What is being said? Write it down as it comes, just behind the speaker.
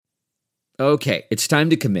Okay, it's time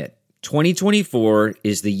to commit. 2024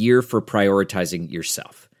 is the year for prioritizing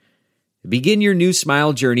yourself. Begin your new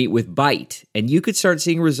smile journey with Byte, and you could start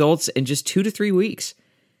seeing results in just 2 to 3 weeks.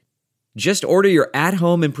 Just order your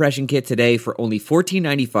at-home impression kit today for only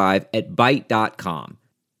 $14.95 at Byte.com.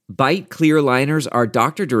 Byte clear liners are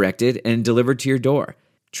doctor-directed and delivered to your door.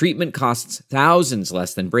 Treatment costs thousands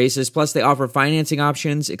less than braces, plus they offer financing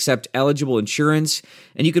options, accept eligible insurance,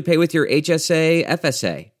 and you could pay with your HSA,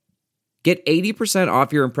 FSA. Get 80%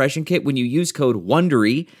 off your impression kit when you use code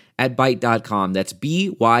WONDERY at Byte.com. That's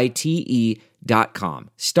BYTE.com.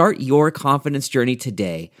 Start your confidence journey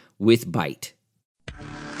today with Byte.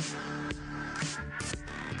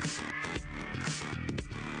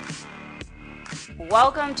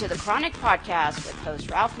 Welcome to the Chronic Podcast with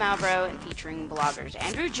host Ralph Malbrough and featuring bloggers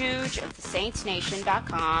Andrew Juge of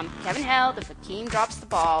thesaintsnation.com, Kevin Held of Hakeem Drops the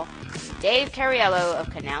Ball, and Dave Cariello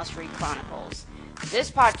of Canal Street Chronicles.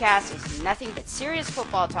 This podcast is nothing but serious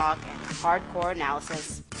football talk and hardcore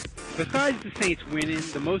analysis. Besides the Saints winning,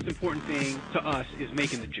 the most important thing to us is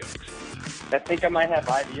making the jokes. I think I might have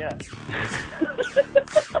IBS.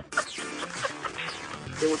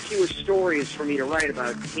 There were fewer stories for me to write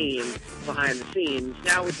about the team behind the scenes.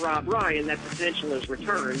 Now with Rob Ryan, that potential has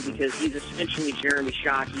returned because he's essentially Jeremy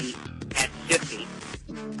Shockey at 50.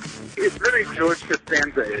 It's very George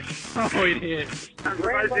Costanza-ish. Oh, it is. I'm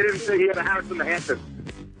surprised he didn't say he had a house in the Hamptons.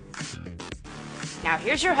 Now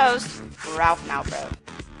here's your host, Ralph Malbrough.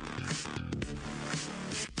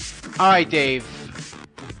 All right, Dave.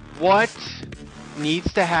 What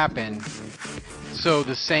needs to happen so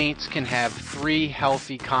the Saints can have 3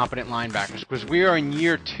 healthy, competent linebackers? Because we are in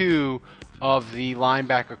year 2 of the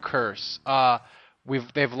linebacker curse.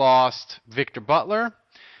 They've lost Victor Butler.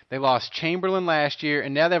 They lost Chamberlain last year,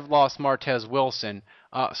 and now they've lost Martez Wilson.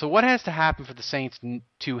 So what has to happen for the Saints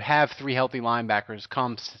to have 3 healthy linebackers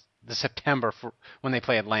come the September for when they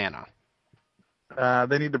play Atlanta?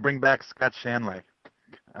 They need to bring back Scott Shanley.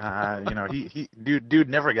 Dude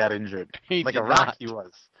never got injured. Like a rock he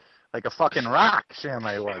was. Like a fucking rock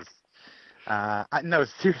Shanley was. No,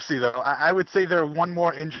 seriously though, I would say they're one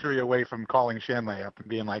more injury away from calling Shanley up and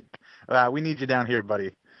being like, we need you down here,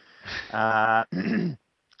 buddy.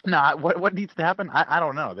 No, what needs to happen? I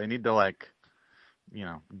don't know. They need to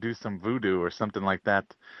do some voodoo or something like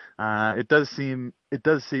that. It does seem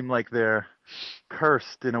like they're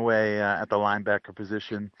cursed in a way at the linebacker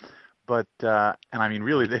position. But and I mean,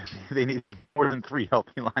 really, they need more than 3 healthy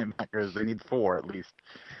linebackers. They need 4 at least.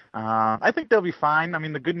 I think they'll be fine. I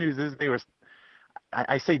mean, the good news is they were.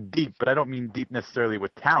 I say deep, but I don't mean deep necessarily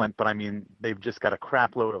with talent, but I mean they've just got a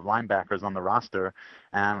crap load of linebackers on the roster.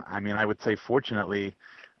 And I mean, I would say fortunately,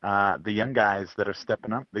 the young guys that are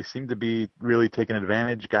stepping up, they seem to be really taking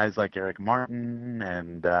advantage. Guys like Eric Martin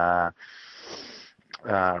and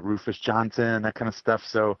Rufus Johnson, that kind of stuff.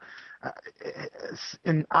 So,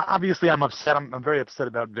 and obviously I'm upset. I'm very upset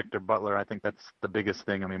about Victor Butler. I think that's the biggest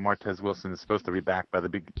thing. I mean, Martez Wilson is supposed to be back by the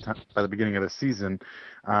beginning of the season,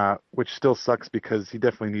 which still sucks because he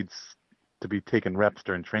definitely needs to be taking reps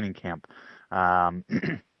during training camp.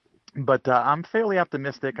 But I'm fairly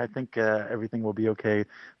optimistic. I think everything will be okay.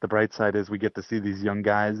 The bright side is we get to see these young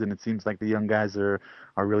guys, and it seems like the young guys are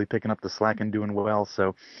really picking up the slack and doing well.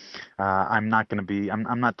 So I'm not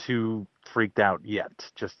too freaked out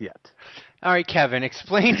just yet. All right, Kevin,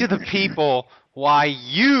 explain to the people why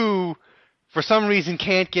you, for some reason,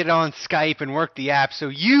 can't get on Skype and work the app, so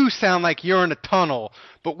you sound like you're in a tunnel,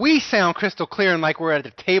 but we sound crystal clear and like we're at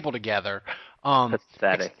a table together.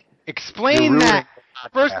 Pathetic. Explain that.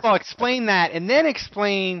 First of all, explain that, and then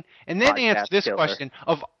answer this question.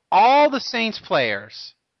 Of all the Saints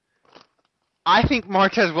players, I think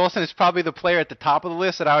Martez Wilson is probably the player at the top of the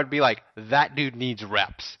list that I would be like, that dude needs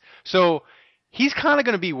reps. So he's kind of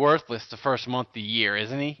going to be worthless the first month of the year,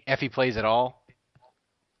 isn't he, if he plays at all?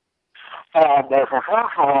 Because either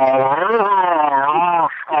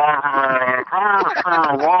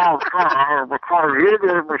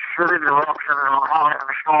the shitty direction and how to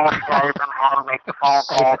install Skype and how to make the phone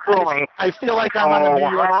call fully. I feel like I'm on a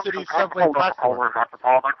New York City subway platform. I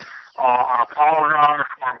apologize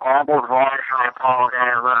for my garbled voice, and I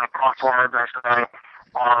apologize that I talked to our best today.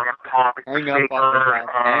 Hang up and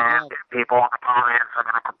people on the comments are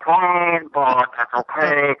going to complain, but that's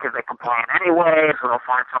okay because they complain anyway, so they'll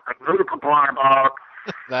find something new to complain about.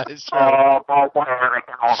 That is true. But whatever, they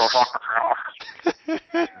can all go fuck themselves.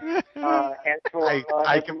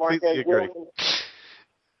 I completely agree.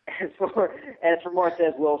 As for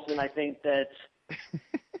Martez Wilson, I think that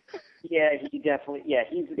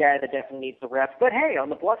he's the guy that definitely needs the reps. But hey, on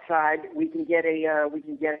the plus side, we can get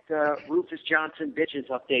Rufus Johnson bitches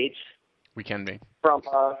updates We can be. From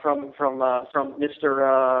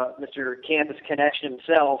Mr. Campus Connection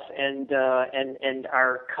himself and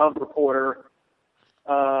our cub reporter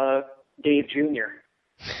Dave Jr.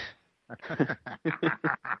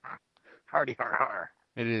 Hardy har har.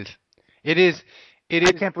 It is.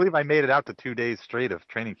 I can't believe I made it out to 2 days straight of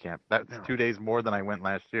training camp. That's 2 days more than I went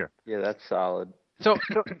last year. Yeah, that's solid. So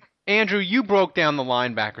Andrew, you broke down the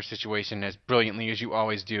linebacker situation as brilliantly as you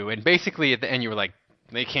always do, and basically at the end you were like,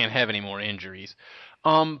 they can't have any more injuries.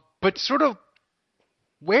 But sort of,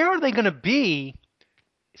 where are they going to be?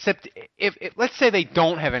 Except if let's say they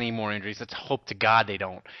don't have any more injuries. Let's hope to God they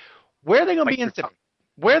don't. Where are they going to be in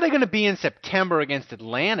Where are they going to be in September against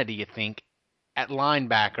Atlanta? Do you think at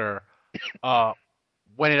linebacker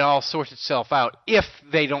when it all sorts itself out? If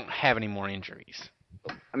they don't have any more injuries.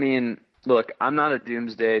 I mean, look, I'm not a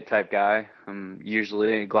doomsday type guy. I'm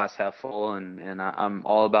usually glass half full, and I'm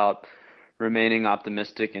all about remaining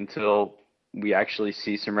optimistic until we actually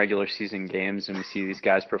see some regular season games and we see these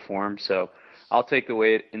guys perform. So I'll take the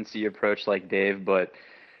wait and see approach like Dave. But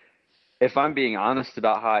if I'm being honest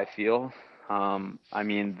about how I feel, I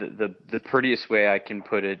mean, the prettiest way I can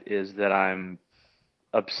put it is that I'm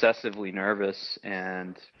obsessively nervous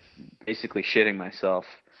and basically shitting myself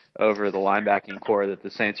over the linebacking core that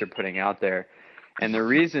the Saints are putting out there. And the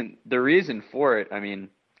reason for it, I mean,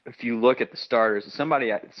 if you look at the starters,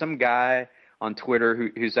 some guy on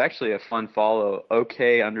Twitter who's actually a fun follow,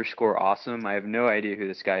 OK_awesome. I have no idea who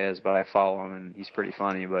this guy is, but I follow him and he's pretty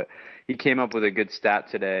funny. But he came up with a good stat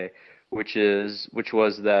today, which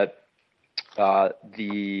was that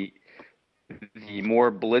the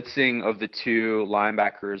more blitzing of the two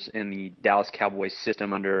linebackers in the Dallas Cowboys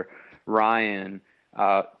system under Ryan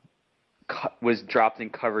was dropped in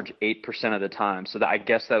coverage 8% of the time. So I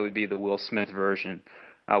guess that would be the Will Smith version.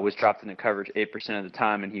 Was dropped into coverage 8% of the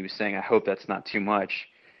time, and he was saying, I hope that's not too much.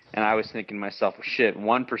 And I was thinking to myself, well, shit,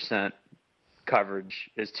 1% coverage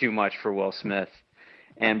is too much for Will Smith.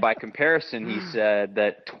 And by comparison, he said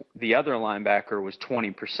that the other linebacker was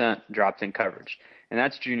 20% dropped in coverage, and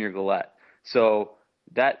that's Junior Gillette. So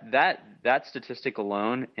that statistic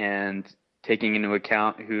alone, and taking into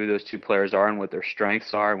account who those two players are and what their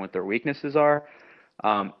strengths are and what their weaknesses are,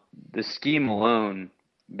 the scheme alone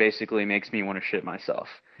basically makes me want to shit myself.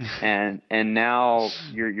 And now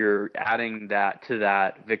you're adding that to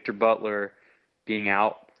that, Victor Butler being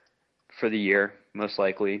out for the year, most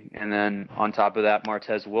likely. And then on top of that,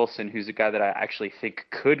 Martez Wilson, who's a guy that I actually think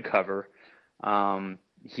could cover.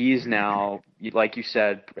 He's now, like you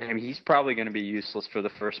said, I mean, he's probably going to be useless for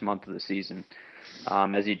the first month of the season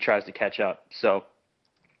as he tries to catch up. So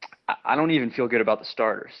I don't even feel good about the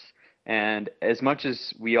starters. And as much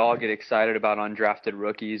as we all get excited about undrafted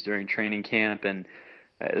rookies during training camp, and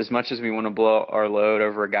as much as we want to blow our load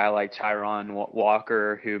over a guy like Tyron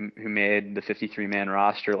Walker, who made the 53-man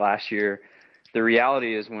roster last year, the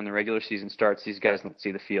reality is when the regular season starts, these guys don't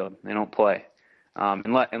see the field. They don't play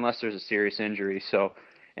unless there's a serious injury. So,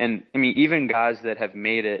 and I mean, even guys that have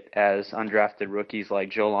made it as undrafted rookies like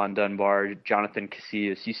Jolon Dunbar, Jonathan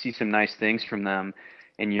Casillas, you see some nice things from them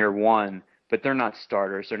in year one, but they're not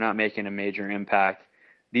starters. They're not making a major impact.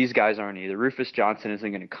 These guys aren't either. Rufus Johnson isn't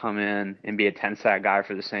going to come in and be a 10-sack guy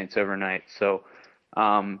for the Saints overnight. So,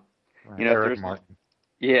 Eric Martin.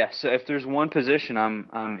 Yeah, so if there's one position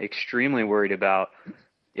I'm extremely worried about,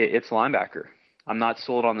 it's linebacker. I'm not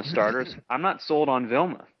sold on the starters. I'm not sold on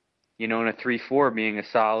Vilma, in a 3-4 being a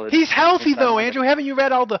solid. He's healthy, though, Andrew. Haven't you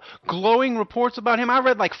read all the glowing reports about him? I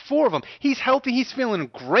read like 4 of them. He's healthy. He's feeling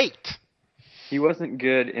great. He wasn't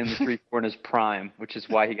good in the 3-4 in his prime, which is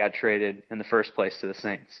why he got traded in the first place to the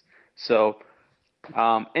Saints. So,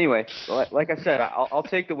 anyway, like I said, I'll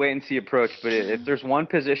take the wait-and-see approach, but if there's one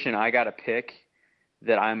position I got to pick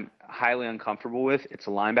that I'm highly uncomfortable with, it's a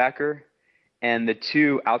linebacker. And the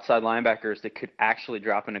two outside linebackers that could actually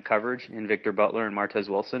drop into coverage in Victor Butler and Martez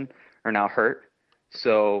Wilson are now hurt.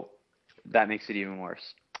 So that makes it even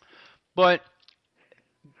worse. But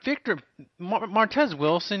Martez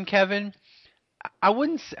Wilson, Kevin,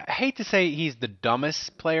 I hate to say he's the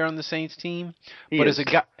dumbest player on the Saints team, He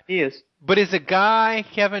is. But as a guy,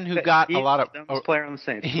 Kevin, who got a lot of the dumbest player on the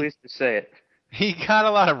Saints. Please just say it. He got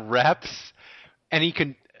a lot of reps, and he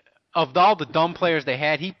could. Of all the dumb players they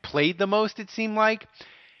had, he played the most, it seemed like.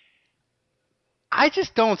 I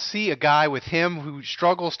just don't see a guy with him who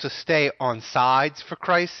struggles to stay on sides, for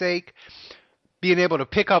Christ's sake, being able to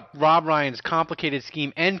pick up Rob Ryan's complicated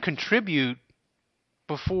scheme and contribute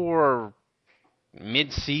before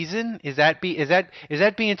mid-season. Is that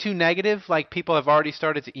being too negative, like people have already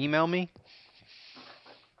started to email me?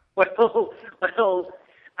 Well,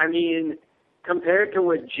 I mean, compared to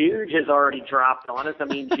what Juge has already dropped on us, I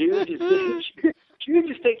mean, Juge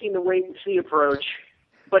is taking the wait and see approach,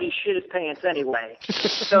 but he shit his pants anyway.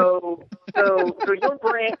 So your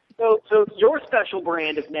brand, so your special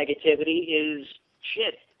brand of negativity is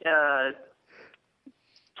shit,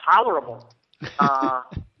 tolerable.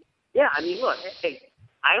 Yeah, I mean, look, hey,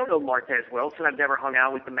 I don't know Martez Wilson. I've never hung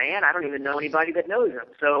out with the man. I don't even know anybody that knows him.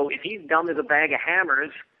 So if he's dumb as a bag of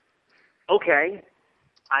hammers, okay.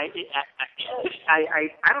 I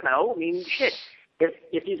don't know. I mean, shit.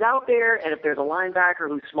 If he's out there and if there's a linebacker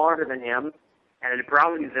who's smarter than him, and it'd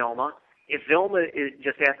probably be Vilma, if Vilma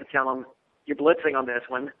just has to tell him, you're blitzing on this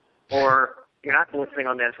one, or you're not blitzing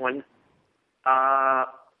on this one,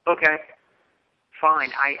 okay,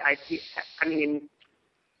 fine. I mean,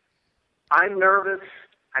 I'm nervous.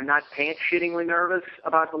 I'm not pants-shittingly nervous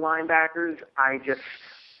about the linebackers. I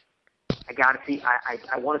got to see.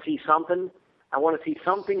 I want to see something. I want to see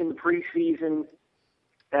something in the preseason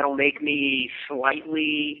that'll make me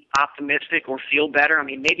slightly optimistic or feel better. I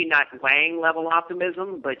mean, maybe not Wang level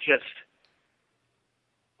optimism, but just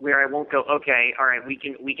where I won't go, okay, all right, we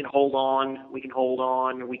can hold on. We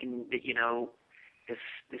can, you know,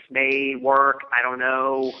 this may work. I don't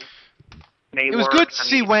know. It was good to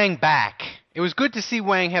see Wang back. It was good to see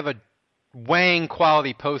Wang have a Wang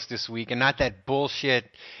quality post this week and not that bullshit,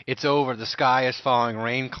 it's over, the sky is falling,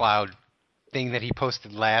 rain cloud thing that he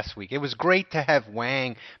posted last week. It was great to have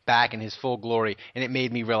Wang back in his full glory, and it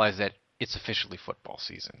made me realize that it's officially football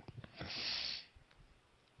season.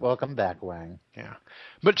 Welcome back, Wang. Yeah.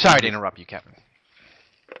 But sorry to interrupt you, Kevin.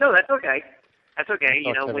 No, that's okay. That's okay.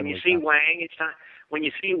 You know, when you see Wang, it's time. When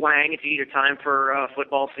you see Wang, it's either time for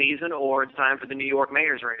football season or it's time for the New York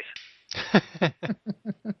mayor's race.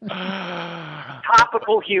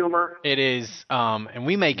 Topical humor. It is, and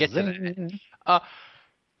we may get to that.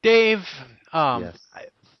 Dave, yes,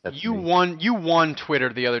 you won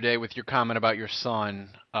Twitter the other day with your comment about your son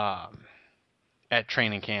at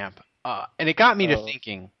training camp, and it got me to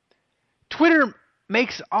thinking. Twitter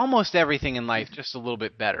makes almost everything in life just a little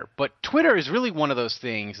bit better, but Twitter is really one of those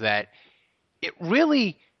things that it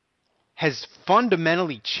really has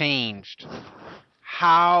fundamentally changed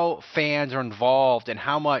how fans are involved and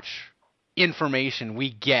how much information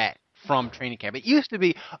we get from training camp. It used to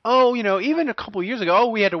be, even a couple years ago,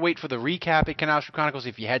 we had to wait for the recap at Canal Street Chronicles.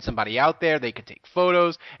 If you had somebody out there, they could take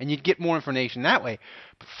photos, and you'd get more information that way.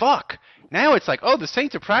 But fuck, now it's like, the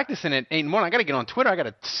Saints are practicing at 8 in the morning. I got to get on Twitter. I got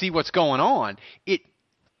to see what's going on. It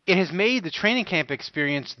has made the training camp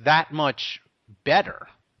experience that much better.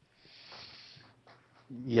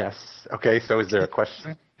 Yes. Okay. So, is there a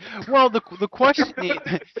question? Well, the question is,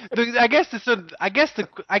 I guess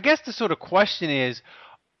the sort of question is,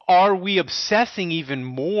 are we obsessing even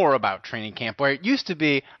more about training camp? Where it used to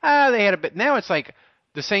be, they had a bit. Now it's like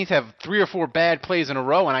the Saints have 3 or 4 bad plays in a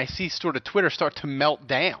row, and I see sort of Twitter start to melt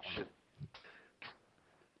down.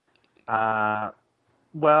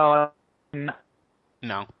 Well,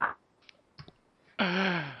 no.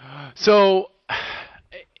 So.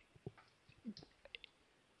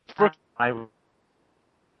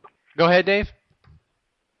 Go ahead, Dave.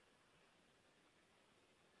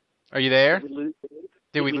 Are you there?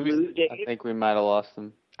 Did we lose Dave? I think we might have lost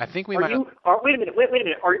him. I think we might have. Wait a minute.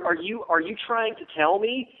 Are you trying to tell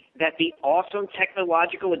me that the awesome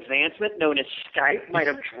technological advancement known as Skype might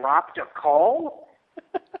have dropped a call?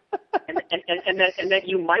 and that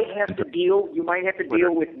you might have to deal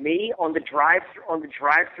with me on the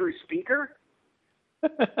drive-through speaker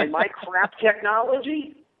and my crap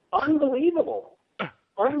technology? Unbelievable.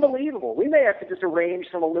 We may have to just arrange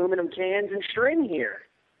some aluminum cans and string here.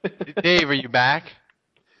 Dave, are you back?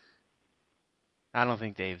 I don't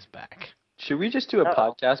think Dave's back. Should we just do a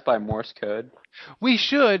podcast by Morse code? We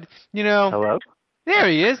should, Hello? There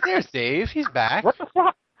he is. There's Dave. He's back. What the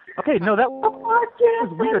fuck? Okay, no, that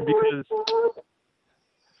was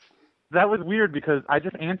weird because I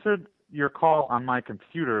just answered your call on my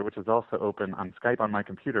computer, which is also open on Skype on my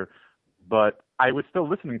computer, but I was still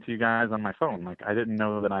listening to you guys on my phone. Like, I didn't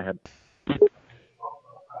know that I had.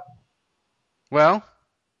 Well,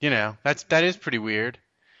 that is pretty weird.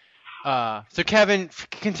 So Kevin,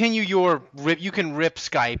 continue your rip. You can rip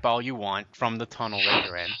Skype all you want from the tunnel that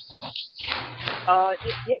you're in.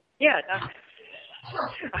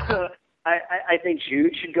 I think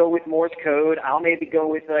Jude should go with Morse code. I'll maybe go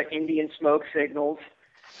with Indian smoke signals.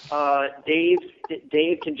 Dave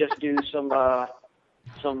can just do some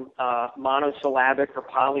monosyllabic or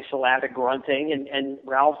polysyllabic grunting, and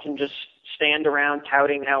Ralph can just stand around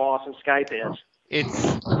touting how awesome Skype is.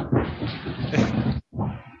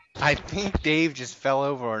 I think Dave just fell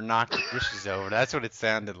over or knocked the dishes over. That's what it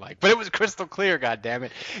sounded like. But it was crystal clear,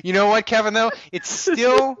 goddammit. You know what, Kevin, though? It's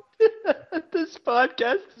still... This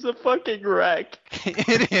podcast is a fucking wreck.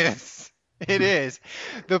 It is. It is.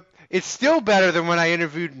 It's still better than when I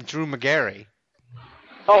interviewed Drew McGarry.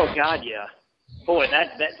 Oh, God, yeah. Boy,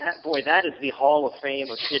 that is the Hall of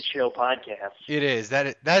Fame of shit show podcasts. It is.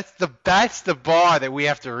 That's the bar that we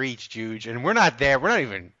have to reach, Juge, and we're not there. We're not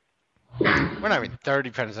even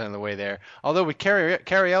 30% of the way there. Although with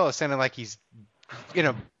Cariello sounding like he's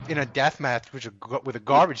in a death match with a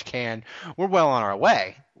garbage can, we're well on our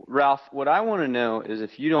way. Ralph, what I want to know is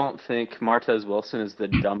if you don't think Martez Wilson is the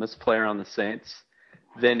dumbest player on the Saints,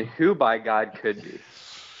 then who by God could be?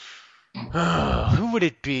 Who would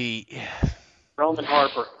it be? Roman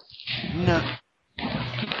Harper. No.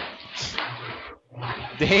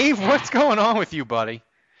 Dave, what's going on with you, buddy?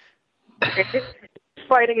 He's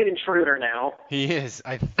fighting an intruder now. He is.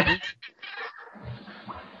 I think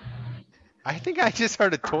I just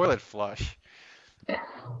heard a toilet flush.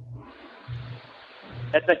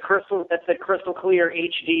 That's a crystal clear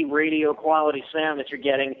HD radio quality sound that you're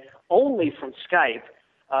getting only from Skype.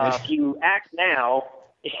 If you act now,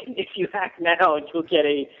 you'll get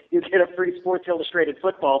a free Sports Illustrated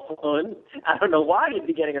football phone. I don't know why you'd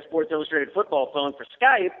be getting a Sports Illustrated football phone for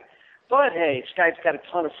Skype, but hey, Skype's got a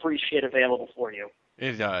ton of free shit available for you.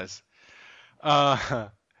 It does.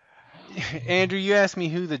 Andrew, you asked me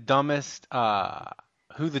who the dumbest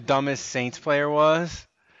Saints player was.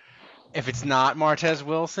 If it's not Martez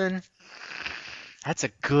Wilson, that's a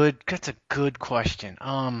good question.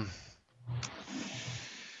 I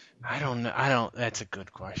don't know. That's a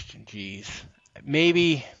good question. Jeez.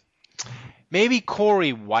 Maybe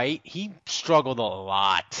Corey White. He struggled a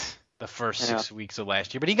lot the first 6 weeks of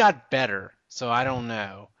last year, but he got better. So I don't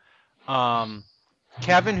know.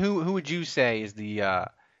 Kevin, who would you say is the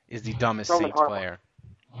dumbest Saints player?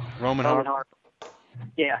 Roman Harper.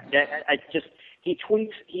 Yeah, he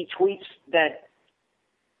tweets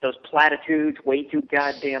those platitudes way too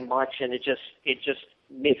goddamn much, and it just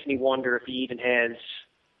makes me wonder if he even has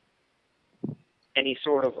any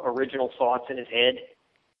sort of original thoughts in his head.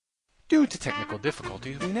 Due to technical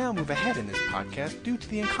difficulties, we now move ahead in this podcast due to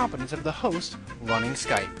the incompetence of the host running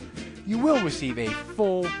Skype. You will receive a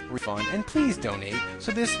full refund, and please donate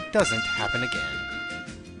so this doesn't happen again.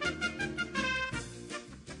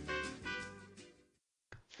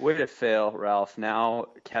 Way to fail, Ralph. Now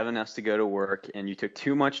Kevin has to go to work, and you took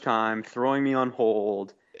too much time throwing me on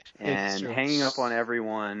hold and hanging up on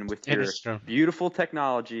everyone with your beautiful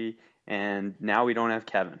technology, and now we don't have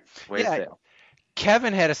Kevin. Way to fail.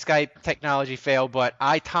 Kevin had a Skype technology fail, but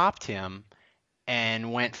I topped him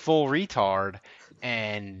and went full retard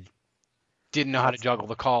and didn't know how to juggle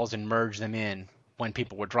the calls and merge them in when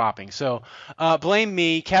people were dropping. So blame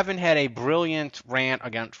me. Kevin had a brilliant rant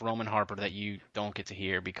against Roman Harper that you don't get to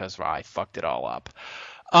hear because I fucked it all up.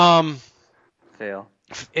 Fail.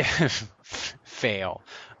 Fail.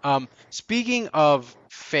 Speaking of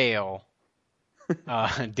fail,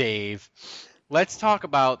 Dave, let's talk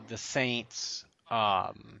about the Saints'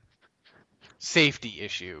 safety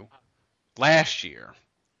issue last year.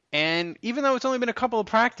 And even though it's only been a couple of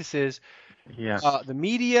practices, the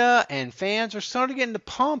media and fans are starting to get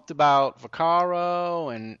pumped about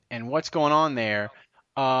Vaccaro and what's going on there.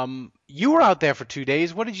 You were out there for 2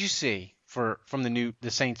 days. What did you see from the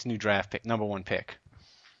Saints' new draft pick, number 1 pick?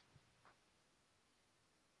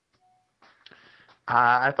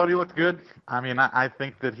 I thought he looked good. I mean, I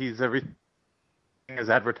think that he's everything as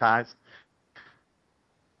advertised.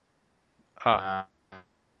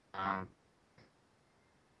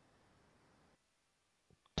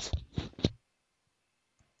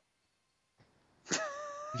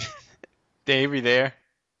 Dave, you there?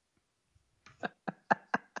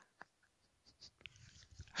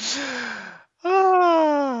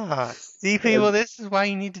 See, people, this is why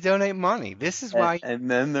you need to donate money. This is why. And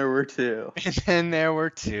then there were two. And then there were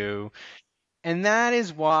two. And that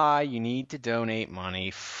is why you need to donate money.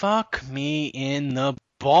 Fuck me in the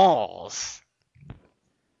balls.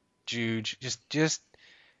 Juge, just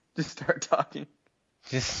start talking.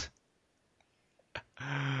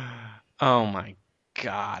 Oh my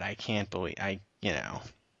God, I can't believe Hello?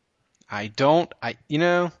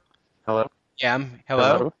 Yeah, hello?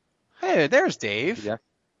 Hello? Hey, there's Dave. Yeah.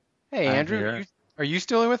 Hey, I'm Andrew, here. are you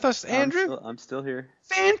still with us, Andrew? I'm still here.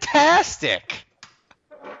 Fantastic.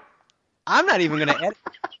 I'm not even gonna edit.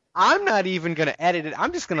 I'm not even gonna edit it.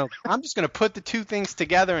 I'm just gonna put the two things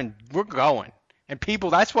together and we're going. And people,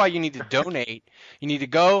 that's why you need to donate. You need to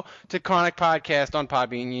go to Chronic Podcast on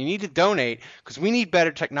Podbean. You need to donate because we need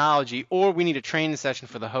better technology, or we need a training session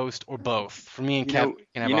for the host, or both. For me and Kevin.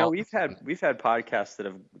 We've had podcasts that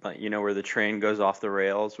have, like, where the train goes off the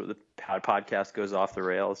rails, where the podcast goes off the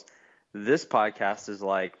rails. This podcast is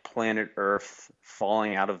like planet Earth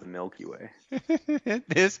falling out of the Milky Way.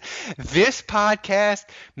 This podcast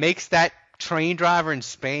makes that train driver in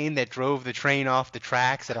Spain that drove the train off the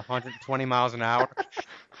tracks at 120 miles an hour.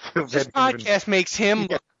 This podcast makes him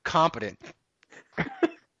look competent.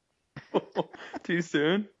 Too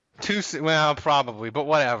soon? Well, probably, but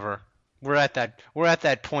whatever. We're at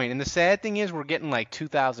that point, and the sad thing is, we're getting like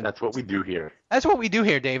 2,000. That's what we do here. That's what we do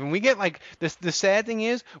here, Dave. And we get like this. The sad thing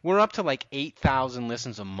is, we're up to like 8,000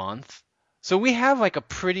 listens a month. So we have like a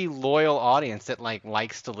pretty loyal audience that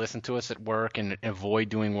likes to listen to us at work and avoid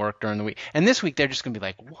doing work during the week. And this week they're just gonna be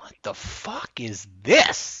like, "What the fuck is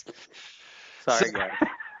this?" Sorry, guys.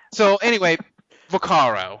 So anyway,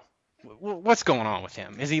 Vaccaro, what's going on with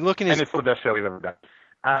him? Is he looking? And it's the best show we've ever done.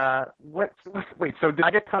 Wait, so did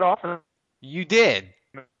I get cut off? You did.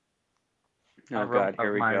 Oh God,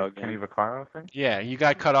 here we go again. Kenny Vaccaro thing? Yeah, you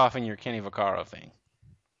got cut off in your Kenny Vaccaro thing,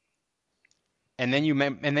 and then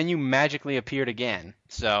you magically appeared again.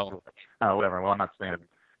 So. Oh, whatever. Well, I'm not saying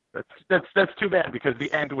it. That's too bad because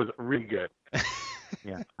the end was really good.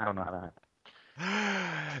 Yeah, I don't know how that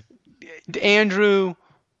happened. Andrew,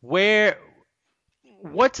 what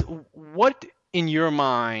in your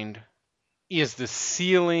mind is the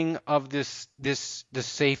ceiling of the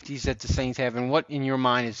safeties that the Saints have, and what in your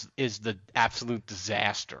mind is the absolute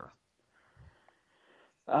disaster?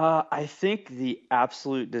 I think the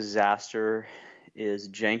absolute disaster is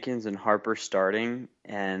Jenkins and Harper starting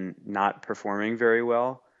and not performing very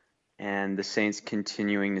well, and the Saints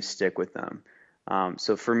continuing to stick with them.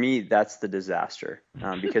 So for me, that's the disaster,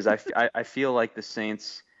 because I feel like the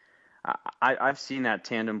Saints. I've seen that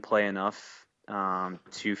tandem play enough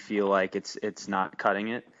to feel like it's not cutting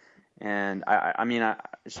it, and I mean,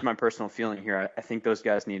 it's just my personal feeling here. I think those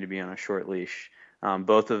guys need to be on a short leash.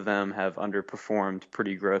 Both of them have underperformed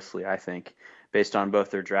pretty grossly, I think, based on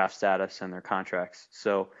both their draft status and their contracts.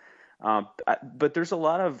 So, but there's a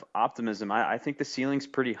lot of optimism. I think the ceiling's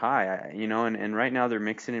pretty high, and right now they're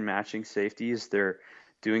mixing and matching safeties. They're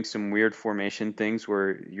doing some weird formation things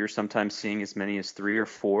where you're sometimes seeing as many as 3 or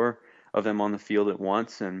 4 of them on the field at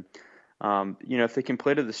once. And, if they can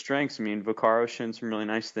play to the strengths, I mean, Vaccaro's shown some really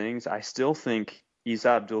nice things. I still think Isa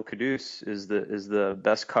Abdul-Quddus is the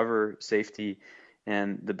best cover safety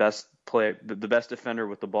and the best defender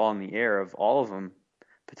with the ball in the air of all of them,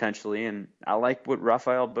 potentially. And I like what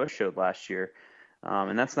Rafael Bush showed last year.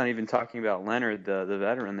 And that's not even talking about Leonard, the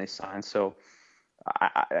veteran they signed. So,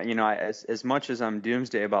 as much as I'm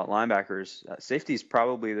doomsday about linebackers, safety is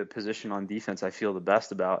probably the position on defense I feel the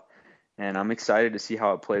best about. And I'm excited to see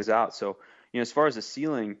how it plays out. So, as far as the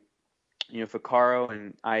ceiling, if Vaccaro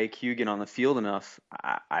and IAQ get on the field enough,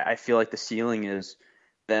 I feel like the ceiling is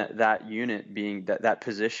that unit being that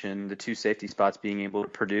position, the 2 safety spots being able to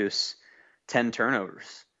produce 10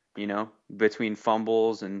 turnovers, between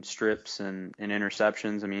fumbles and strips and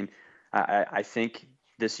interceptions. I mean, I think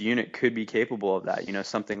this unit could be capable of that.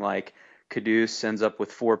 Something like Quddus ends up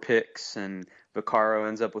with 4 picks and Vaccaro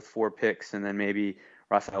ends up with 4 picks, and then maybe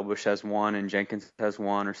Rafael Bush has 1 and Jenkins has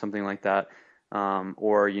 1 or something like that.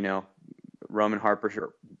 Or Roman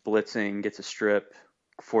Harper blitzing, gets a strip,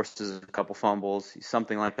 forces a couple fumbles,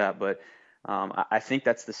 something like that. But I think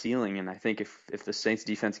that's the ceiling, and I think if the Saints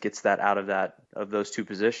defense gets that out of those 2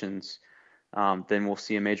 positions, then we'll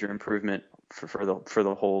see a major improvement for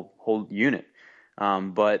the whole unit.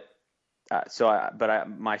 But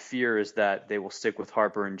my fear is that they will stick with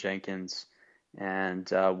Harper and Jenkins, and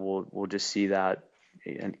we'll just see that.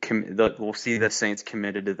 And we'll see the Saints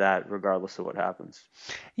committed to that regardless of what happens.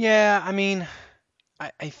 Yeah, I mean,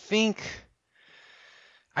 I think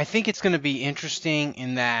it's going to be interesting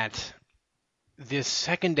in that this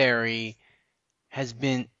secondary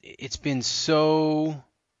it's been so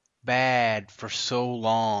bad for so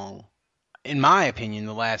long. In my opinion,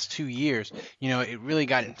 the last 2 years, it really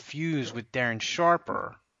got infused with Darren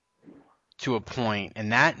Sharper to a point,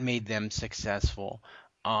 and that made them successful.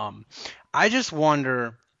 I just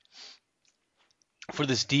wonder for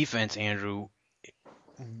this defense, Andrew,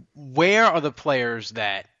 where are the players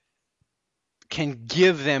that can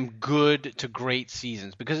give them good to great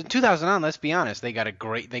seasons? Because in 2009, let's be honest, they got a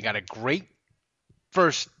great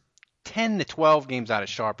first 10 to 12 games out of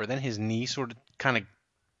Sharper. Then his knee sort of kind of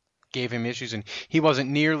gave him issues, and he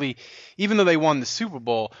wasn't nearly, even though they won the Super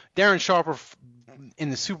Bowl, Darren Sharper in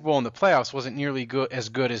the Super Bowl and the playoffs wasn't nearly as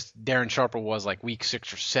good as Darren Sharper was like week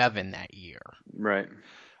 6 or 7 that year. Right.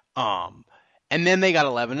 And then they got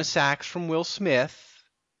 11 sacks from Will Smith.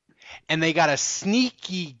 And they got a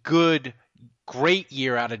sneaky good, great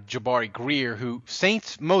year out of Jabari Greer, who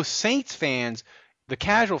most Saints fans, the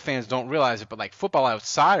casual fans don't realize it, but like football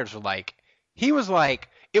outsiders were like, it was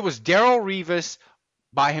Darrelle Revis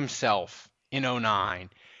by himself in 2009.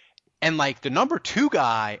 And like the number 2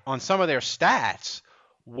 guy on some of their stats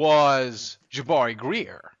was Jabari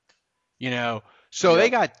Greer, So They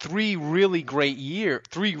got 3 really great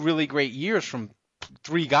years from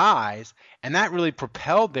 3 guys, and that really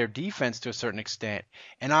propelled their defense to a certain extent.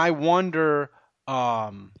 And I wonder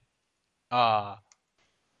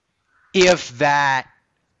if that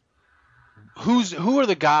who are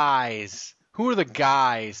the guys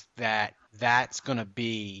that's going to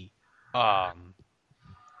be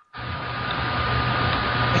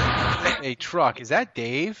a truck. Is that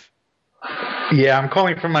Dave? Yeah, I'm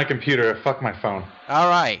calling from my computer. Fuck my phone. All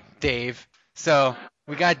right, Dave. So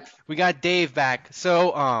we got Dave back.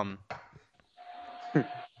 So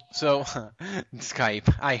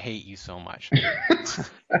Skype, I hate you so much.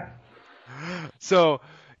 So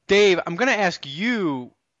Dave, I'm gonna ask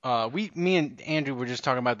you. Me and Andrew were just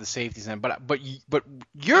talking about the safeties, but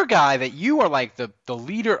your guy that you are like the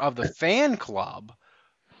leader of the fan club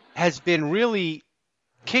has been really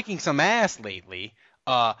kicking some ass lately.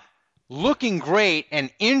 Looking great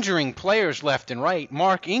and injuring players left and right.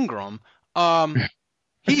 Mark Ingram.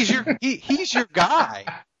 He's your guy.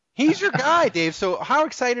 He's your guy, Dave. So how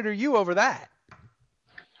excited are you over that?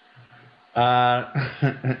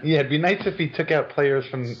 Yeah, it'd be nice if he took out players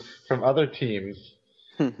from other teams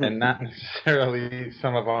and not necessarily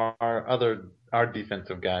some of our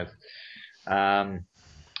defensive guys. I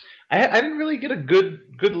didn't really get a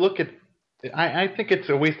good look at. I think it's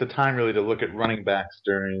a waste of time really to look at running backs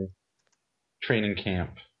during training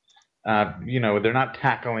camp. They're not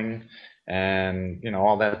tackling and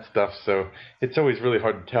all that stuff, so it's always really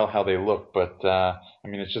hard to tell how they look. But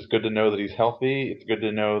it's just good to know that he's healthy. It's good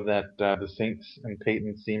to know that the Saints and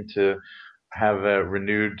Peyton seem to have a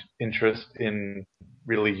renewed interest in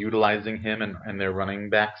really utilizing him and their running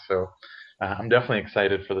back. So I'm definitely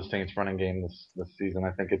excited for the Saints running game this season.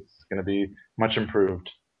 I think it's going to be much improved.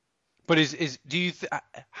 But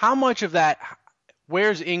how much of that?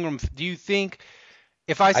 Where's Ingram? Do you think?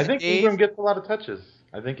 I think Ingram gets a lot of touches.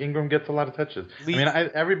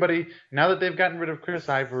 Everybody, now that they've gotten rid of Chris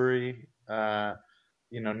Ivory, now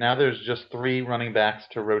there's just 3 running backs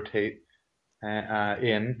to rotate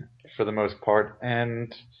in for the most part,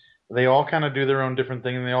 and they all kind of do their own different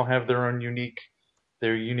thing, and they all have their own unique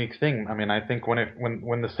thing. I think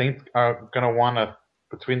when the Saints are going to want to,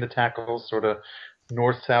 between the tackles, sort of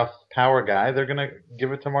north-south power guy, they're going to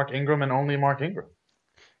give it to Mark Ingram and only Mark Ingram.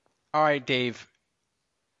 All right, Dave.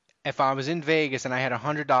 If I was in Vegas and I had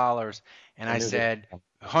 $100 and I said,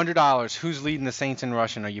 $100, who's leading the Saints in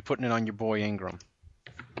rushing? Are you putting it on your boy Ingram?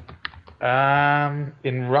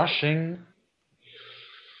 In rushing,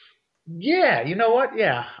 yeah. You know what?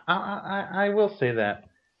 Yeah, I will say that.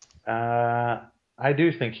 I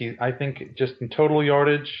do think I think just in total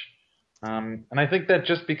yardage, and I think that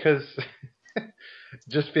just because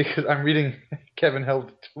I'm reading Kevin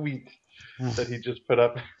Hell's tweet that he just put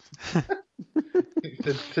up. He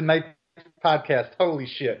said, "Tonight's podcast, holy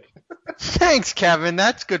shit." Thanks, Kevin.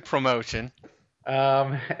 That's good promotion.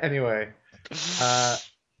 Anyway,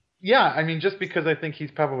 yeah, just because I think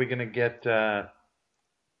he's probably going to get a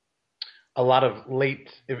lot of late.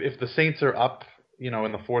 If the Saints are up, in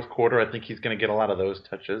the fourth quarter, I think he's going to get a lot of those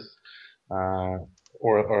touches, or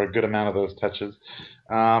a good amount of those touches.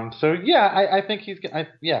 So yeah, I think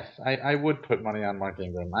I would put money on Mark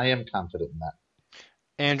Ingram. I am confident in that.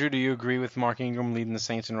 Andrew, do you agree with Mark Ingram leading the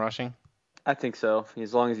Saints in rushing? I think so,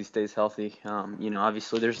 as long as he stays healthy.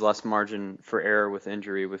 Obviously there's less margin for error with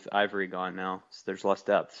injury with Ivory gone now, so there's less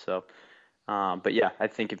depth. So, but yeah, I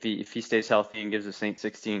think if he stays healthy and gives the Saints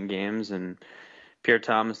 16 games, and Pierre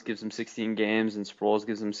Thomas gives him 16 games, and Sproles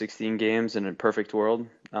gives him 16 games, in a perfect world,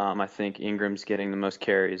 I think Ingram's getting the most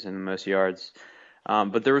carries and the most yards.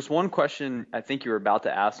 But there was one question I think you were about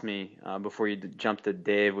to ask me before you jumped to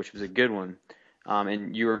Dave, which was a good one.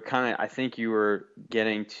 And you were I think you were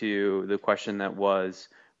getting to the question that was,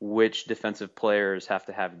 which defensive players have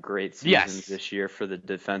to have great seasons this year for the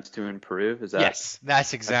defense to improve? Is that? Yes,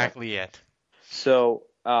 that's exactly it. So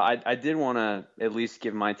I did want to at least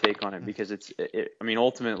give my take on it, because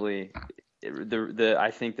ultimately,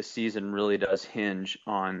 I think the season really does hinge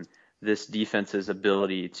on this defense's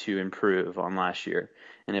ability to improve on last year.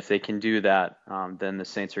 And if they can do that, then the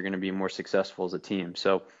Saints are going to be more successful as a team.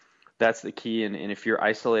 So that's the key. And if you're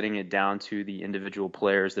isolating it down to the individual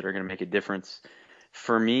players that are going to make a difference,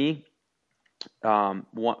 for me,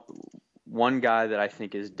 One guy that I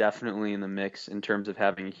think is definitely in the mix in terms of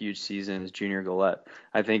having a huge season is Junior Galette.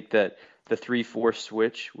 I think that the 3-4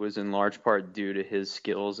 switch was in large part due to his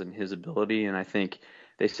skills and his ability, and I think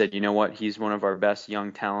they said, you know what, he's one of our best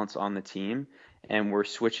young talents on the team, and we're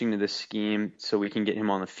switching to this scheme so we can get him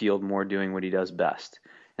on the field more doing what he does best,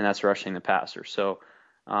 and that's rushing the passer. So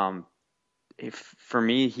for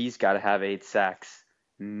me, he's got to have 8 sacks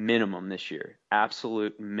minimum this year,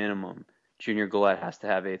 absolute minimum. Junior Galette has to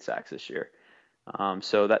have 8 sacks this year.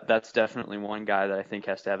 So that's definitely one guy that I think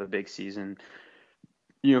has to have a big season.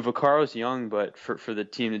 You know, Vaccaro's young, but for the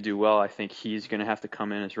team to do well, I think he's going to have to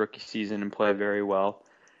come in his rookie season and play very well.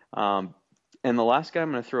 And the last guy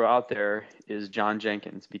I'm going to throw out there is John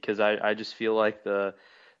Jenkins, because I just feel like the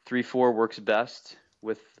 3-4 works best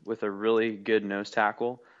with a really good nose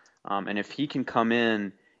tackle. And if he can come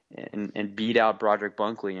in and beat out Broderick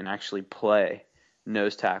Bunkley and actually play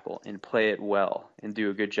nose tackle and play it well and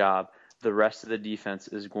do a good job, the rest of the defense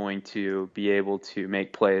is going to be able to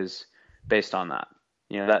make plays based on that.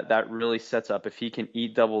 You know, that really sets up, if he can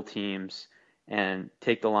eat double teams and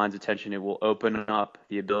take the line's attention, it will open up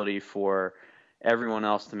the ability for everyone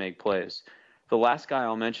else to make plays. The last guy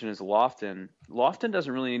I'll mention is Lofton. Lofton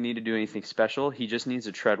doesn't really need to do anything special. He just needs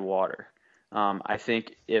to tread water. I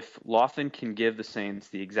think if Lofton can give the Saints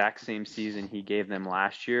the exact same season he gave them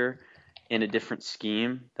last year in a different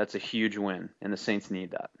scheme, that's a huge win, and the Saints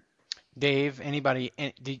need that. Dave, anybody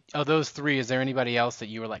of those three? Is there anybody else that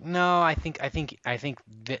you were like, no, I think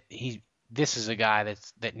that this is a guy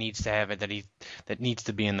that needs to have it, that needs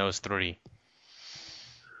to be in those three?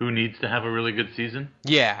 Who needs to have a really good season?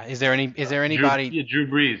 Yeah. Is there anybody? Drew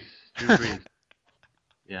Brees. Drew Brees.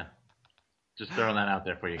 Yeah. Just throwing that out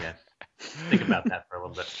there for you guys. Think about that for a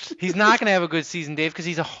little bit. He's not going to have a good season, Dave, because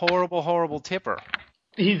he's a horrible, horrible tipper.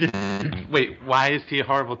 Wait, why is he a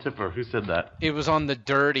horrible tipper? Who said that? It was on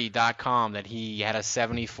thedirty.com that he had a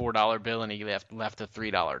 $74 bill and he left a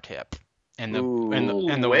 $3 tip. And the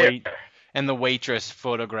waitress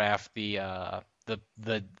photographed the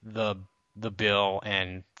bill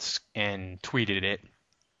and tweeted it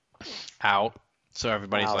out. So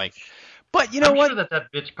everybody's like, but you know what? I'm sure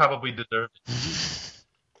that bitch probably deserved it.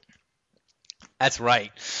 That's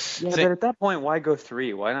right. Yeah, but at that point, why go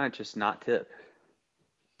 3? Why not just not tip?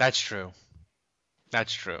 That's true.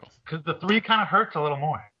 Because the 3 kind of hurts a little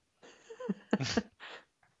more.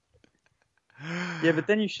 Yeah, but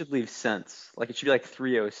then you should leave cents. Like, it should be like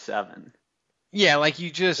 307. Yeah, like you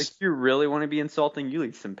just... Like, if you really want to be insulting, you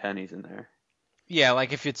leave some pennies in there. Yeah,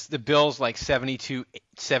 like if it's the bill's like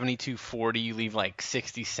 72.40, you leave like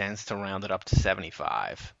 60 cents to round it up to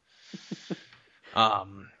 75.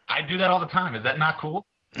 I do that all the time. Is that not cool?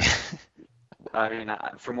 I mean,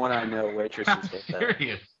 from what I know, waitresses hate that.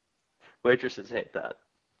 Serious. Waitresses hate that.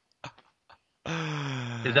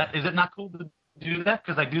 Is it not cool to do that?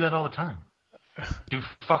 Because I do that all the time. Do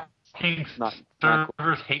fucking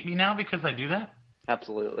servers hate me now because I do that?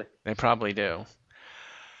 Absolutely. They probably do.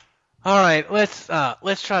 All right, let's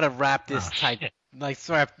try to wrap this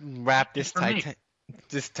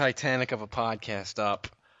this Titanic of a podcast up.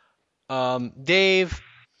 Dave,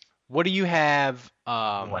 what do you have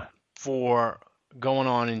for going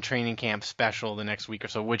on in training camp special the next week or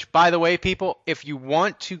so? Which, by the way, people, if you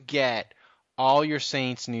want to get all your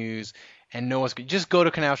Saints news and know what's good, just go to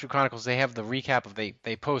Canal Street Chronicles. They have the recap of they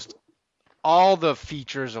post all the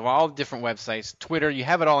features of all the different websites, Twitter. You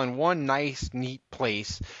have it all in one nice, neat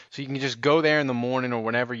place, so you can just go there in the morning or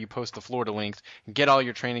whenever you post the Florida links and get all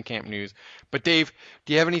your training camp news. But Dave,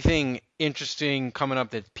 do you have anything interesting coming up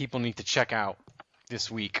that people need to check out this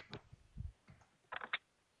week?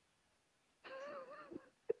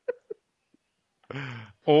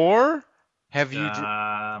 Or have you?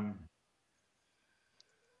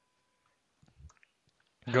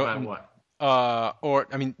 What? Or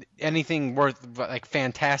I mean, anything worth like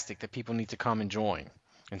fantastic that people need to come and join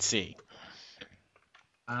and see.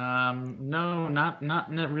 No, not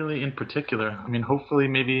really in particular. I mean, hopefully,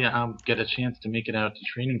 maybe I'll get a chance to make it out to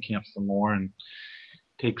training camp some more and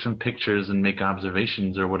take some pictures and make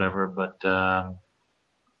observations or whatever. But I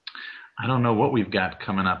don't know what we've got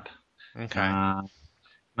coming up. Okay.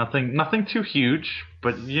 Nothing too huge,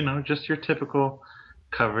 but just your typical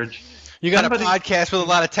coverage. You got a podcast with a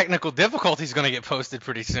lot of technical difficulties going to get posted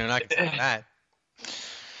pretty soon. I can tell you that.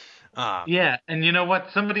 Yeah, and you know what?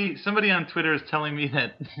 Somebody on Twitter is telling me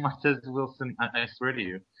that Martez Wilson, I swear to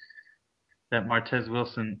you, that Martez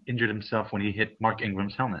Wilson injured himself when he hit Mark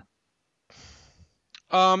Ingram's helmet.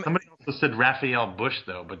 Somebody also said Raphael Bush,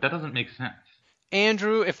 though, but that doesn't make sense.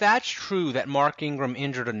 Andrew, if that's true that Mark Ingram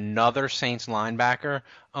injured another Saints linebacker,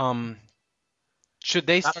 Should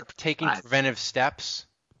they start taking preventive steps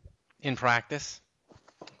in practice?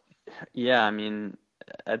 Yeah, I mean,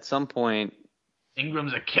 at some point,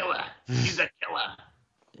 Ingram's a killer. He's a killer.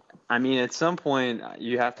 I mean, at some point,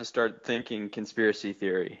 you have to start thinking conspiracy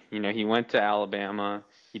theory. You know, he went to Alabama.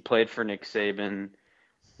 He played for Nick Saban.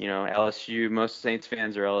 You know, LSU, most Saints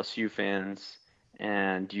fans are LSU fans.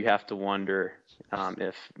 And you have to wonder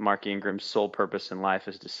if Mark Ingram's sole purpose in life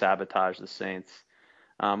is to sabotage the Saints,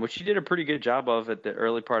 which he did a pretty good job of at the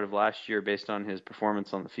early part of last year based on his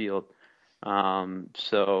performance on the field.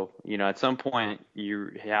 So, you know, at some point,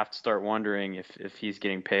 you have to start wondering if he's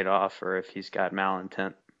getting paid off or if he's got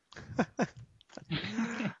malintent.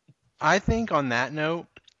 I think on that note,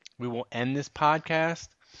 we will end this podcast.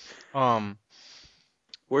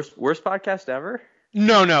 Worst podcast ever?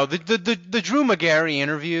 No. The Drew McGarry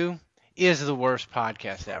interview is the worst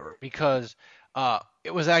podcast ever because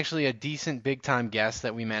it was actually a decent big time guest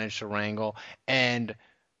that we managed to wrangle, and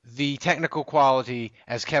the technical quality,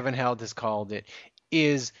 as Kevin Held has called it,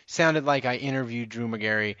 sounded like I interviewed Drew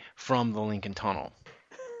McGarry from the Lincoln Tunnel.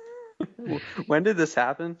 When did this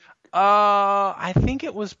happen? I think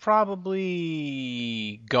it was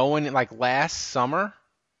probably going like last summer.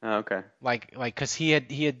 Oh, okay. Like, cause he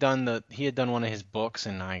had done one of his books,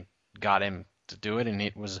 and I got him to do it, and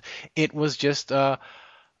it was just as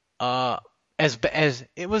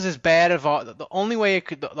bad of the only way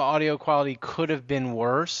the audio quality could have been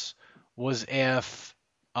worse was if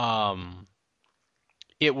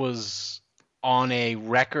it was on a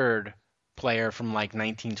record player from like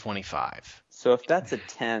 1925. So if that's a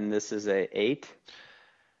 10, this is a 8?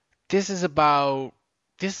 It's about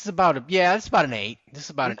an 8. This is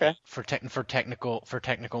about an 8 for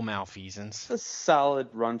technical malfeasance. It's a solid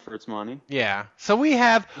run for its money. Yeah. So we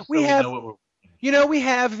have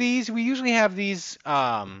these. We usually have these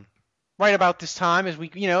right about this time as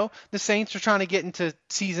the Saints are trying to get into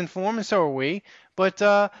season form, and so are we. But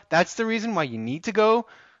that's the reason why you need to go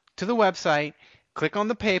to the website, click on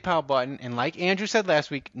the PayPal button, and like Andrew said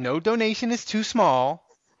last week, no donation is too small.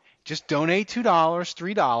 Just donate $2,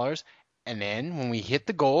 $3, and then when we hit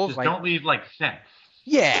the goal, just don't leave like cents.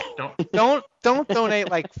 Yeah. Don't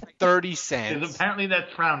donate like 30 cents. Because apparently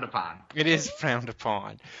that's frowned upon. It is frowned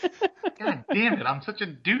upon. God damn it! I'm such a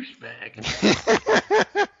douchebag.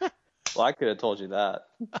 Well, I could have told you that.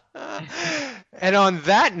 And on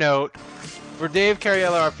that note, for Dave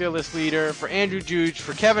Cariello, our fearless leader, for Andrew Juge,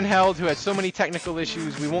 for Kevin Held, who had so many technical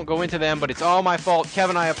issues, we won't go into them, but it's all my fault.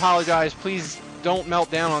 Kevin, I apologize. Please don't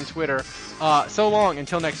melt down on Twitter. So long,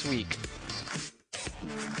 until next week.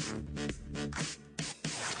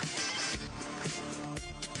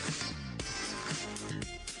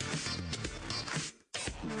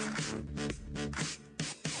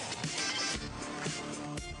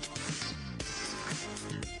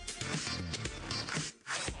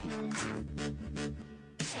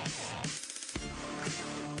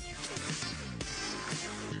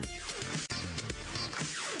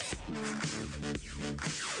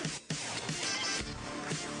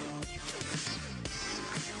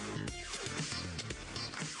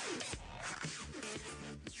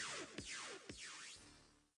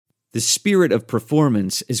 The spirit of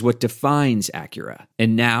performance is what defines Acura,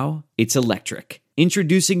 and now it's electric.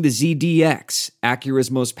 Introducing the ZDX, Acura's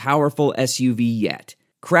most powerful SUV yet.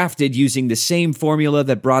 Crafted using the same formula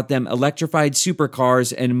that brought them electrified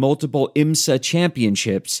supercars and multiple IMSA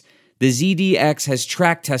championships, the ZDX has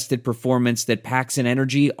track-tested performance that packs an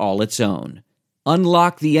energy all its own.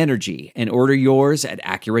 Unlock the energy and order yours at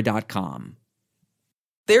Acura.com.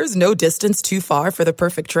 There's no distance too far for the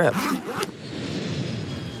perfect trip.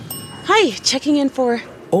 Hi, checking in for...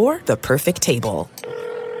 Or the perfect table.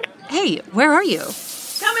 Hey, where are you?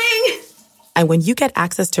 Coming! And when you get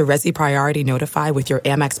access to Resi Priority Notify with your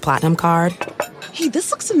Amex Platinum card... Hey, this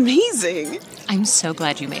looks amazing! I'm so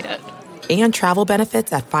glad you made it. And travel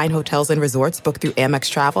benefits at fine hotels and resorts booked through Amex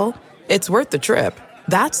Travel, it's worth the trip.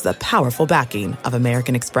 That's the powerful backing of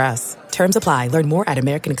American Express. Terms apply. Learn more at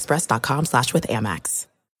americanexpress.com/withAmex.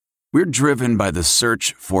 We're driven by the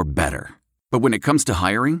search for better. But when it comes to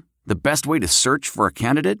hiring, the best way to search for a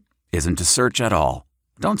candidate isn't to search at all.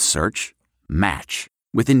 Don't search. Match.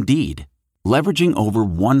 With Indeed. Leveraging over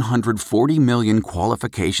 140 million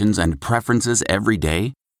qualifications and preferences every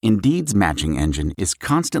day, Indeed's matching engine is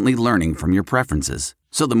constantly learning from your preferences.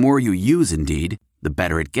 So the more you use Indeed, the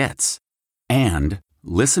better it gets. And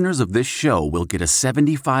listeners of this show will get a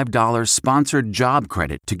 $75 sponsored job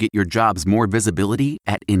credit to get your jobs more visibility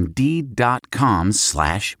at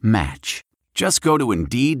Indeed.com/match. Just go to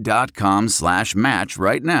Indeed.com/match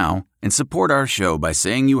right now and support our show by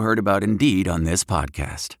saying you heard about Indeed on this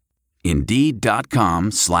podcast.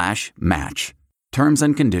 Indeed.com/match. Terms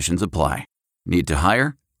and conditions apply. Need to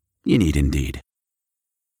hire? You need Indeed.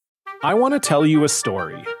 I want to tell you a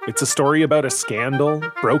story. It's a story about a scandal,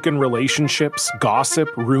 broken relationships, gossip,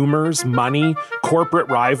 rumors, money, corporate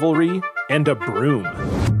rivalry, and a broom.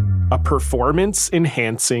 A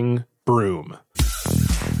performance-enhancing broom.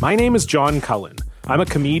 My name is John Cullen. I'm a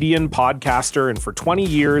comedian, podcaster, and for 20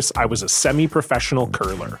 years, I was a semi-professional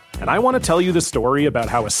curler. And I want to tell you the story about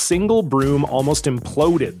how a single broom almost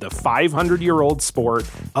imploded the 500-year-old sport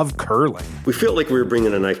of curling. We feel like we were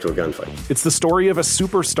bringing a knife to a gunfight. It's the story of a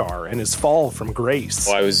superstar and his fall from grace.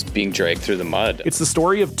 Well, I was being dragged through the mud. It's the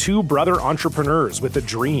story of two brother entrepreneurs with a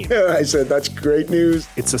dream. I said, that's great news.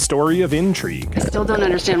 It's a story of intrigue. I still don't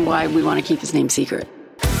understand why we want to keep his name secret.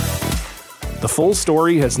 The full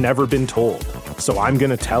story has never been told, so I'm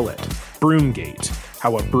going to tell it. Broomgate,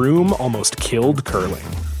 how a broom almost killed curling.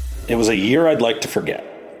 It was a year I'd like to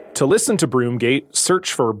forget. To listen to Broomgate,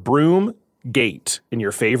 search for Broomgate in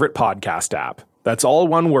your favorite podcast app. That's all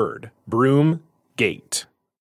one word, Broomgate.